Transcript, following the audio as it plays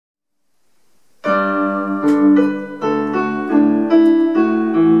I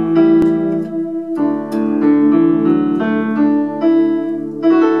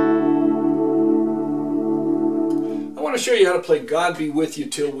want to show you how to play God Be With You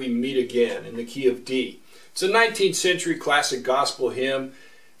Till We Meet Again in the key of D. It's a 19th century classic gospel hymn.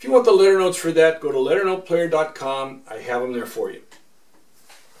 If you want the letter notes for that, go to LetterNotePlayer.com. I have them there for you.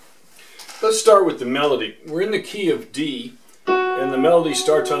 Let's start with the melody. We're in the key of D, and the melody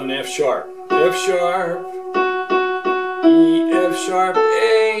starts on an F sharp. F sharp, E, F sharp,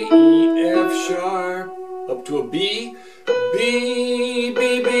 A, E, F sharp, up to a B, B,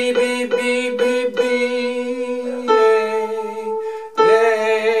 B, B, B, B, B, B,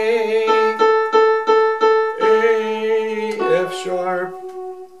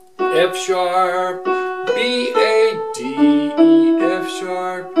 F sharp, B, A, D, E, F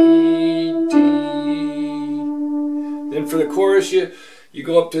sharp, E, D. Then for the chorus, you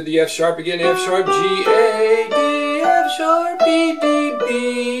go up to the F sharp again, F sharp, G, A, D, F sharp, E, D,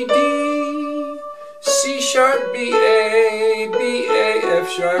 B, D, C sharp, B, A, F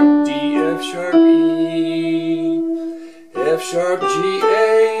sharp, D, F sharp, E, F sharp, G,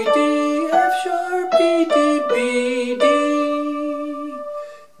 A, D, F sharp, E, D, B, D,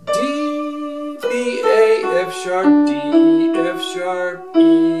 F sharp, D, F sharp,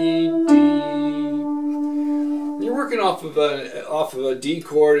 E, D. You're working off of a D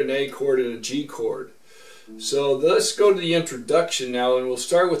chord, an A chord, and a G chord. So let's go to the introduction now, and we'll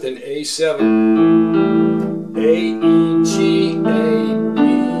start with an A7. A, E, G, A,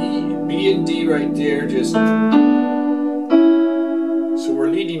 B and D right there. So we're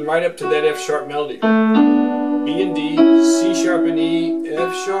leading right up to that F sharp melody. B and D, C sharp and E,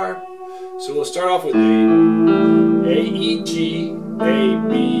 F sharp. So we'll start off with A, E, G, A,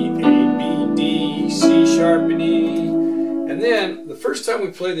 B, D, C sharp and E. And then the first time we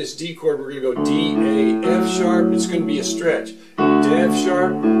play this D chord, we're going to go D, A, F sharp. It's going to be a stretch. To F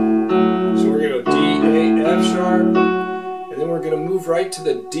sharp. So we're going to go D, A, F sharp. And then we're going to move right to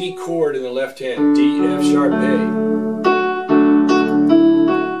the D chord in the left hand. D, F sharp, A.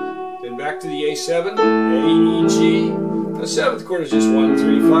 Then back to the A7, A, E, G. The seventh chord is just 1,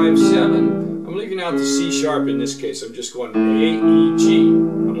 3, 5, 7. I'm leaving out the C sharp in this case. I'm just going A, E, G.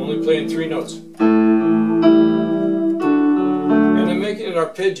 I'm only playing 3 notes. And I'm making an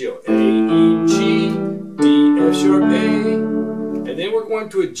arpeggio. A, E, G, D, F sharp, A. And then we're going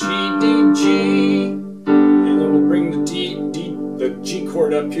to a G, D, G. And then we'll bring the the G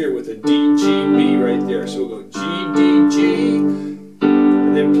chord up here with a D, G, B right there. So we'll go G, D, G.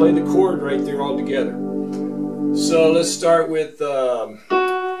 And then play the chord right there all together. So let's start with here's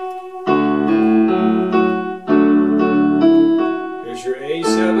your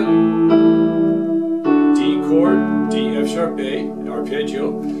A7, D chord, D, F sharp, A, an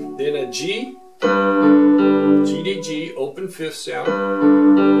arpeggio, then a G, G, D, G, open fifth sound,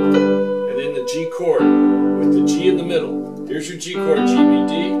 and then the G chord with the G in the middle. Here's your G chord, G, B,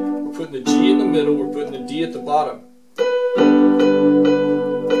 D. We're putting the G in the middle, we're putting the D at the bottom.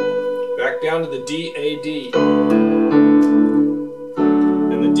 Back down to the D, A, D.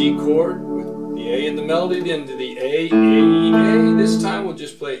 And the D chord with the A in the melody, then to the A, E, A. This time we'll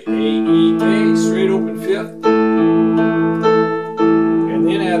just play A, E, A, straight open fifth. And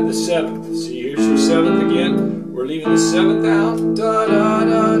then add the 7th. See, here's your 7th again. We're leaving the 7th out, da, da,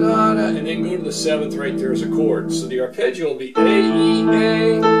 da, da, da, and then go to the 7th right there as a chord. So the arpeggio will be A, E,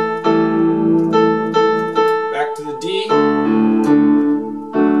 A. Back to the D.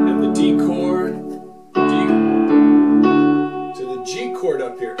 D chord, D to the G chord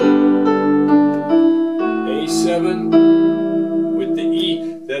up here. A7 with the E.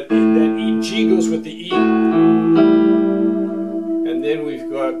 That E, G goes with the E. And then we've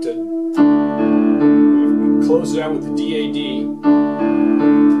got to close it out with the D, A, D.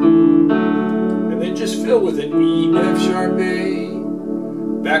 And then just fill with an E, F sharp, A.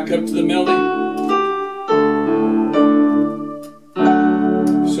 Back up to the melody.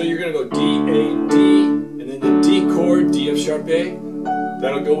 So you're going to go D, A, D, and then the D chord, D, F sharp, A.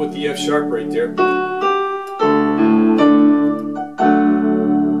 That'll go with the F sharp right there.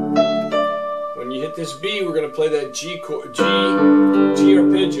 When you hit this B, we're going to play that G chord, G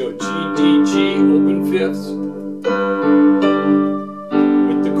arpeggio, G, D, G, open fifths.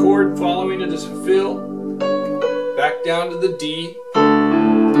 With the chord following it as a fill. Back down to the D.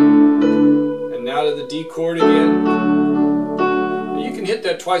 And now to the D chord again. You can hit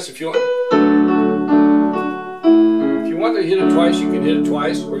that twice if you want. If you want to hit it twice, you can hit it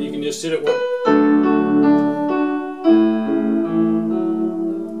twice, or you can just hit it once.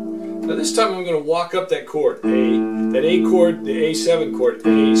 Now this time I'm going to walk up that chord. A, that A chord, the A7 chord,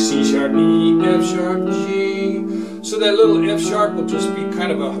 A, C sharp, E, F sharp, G. So that little F sharp will just be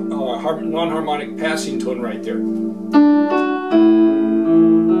kind of a non-harmonic passing tone right there.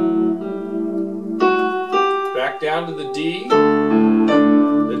 Back down to the D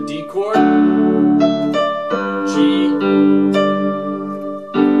chord, G.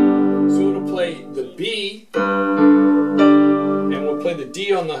 So it'll play the B, and we'll play the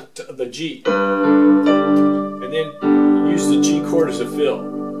D on the G, and then use the G chord as a fill.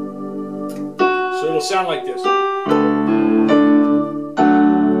 So it'll sound like this.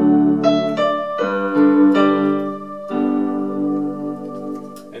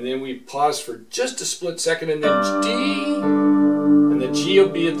 And then we pause for just a split second, and then D, and the G will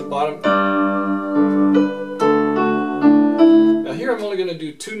be at the bottom. Now here I'm only going to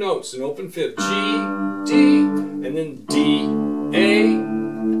do two notes, an open fifth, G, D, and then D, A,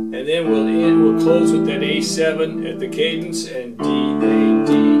 and then we'll close with that A7 at the cadence, and D, A,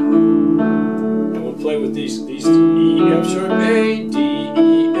 D, and we'll play with these E, F sharp, A, D,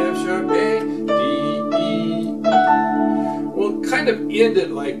 E, F sharp, A, D, E. We'll kind of end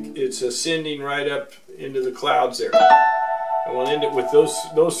it like it's ascending right up into the clouds there. And we'll end it with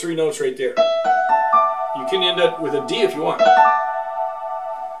those three notes right there. You can end it with a D if you want.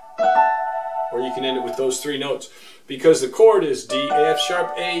 Or you can end it with those three notes. Because the chord is D, F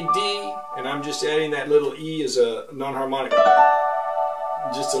sharp, A, D, and I'm just adding that little E as a non-harmonic.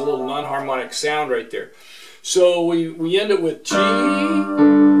 Just a little non-harmonic sound right there. So we end it with G.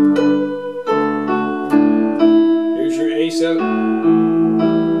 Here's your A7.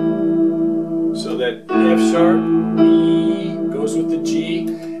 So that F sharp, E goes with the G,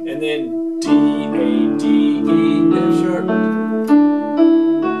 and then D, A, D, E, F sharp.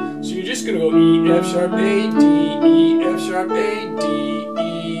 So you're just going to go E, F sharp, A, D, E, F sharp, A, D, E.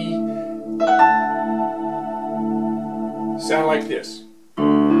 Sound like this.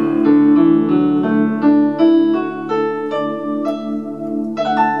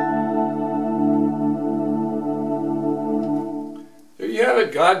 There you have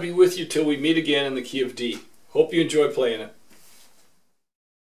it. God be with you till we meet again in the key of D. Hope you enjoy playing it.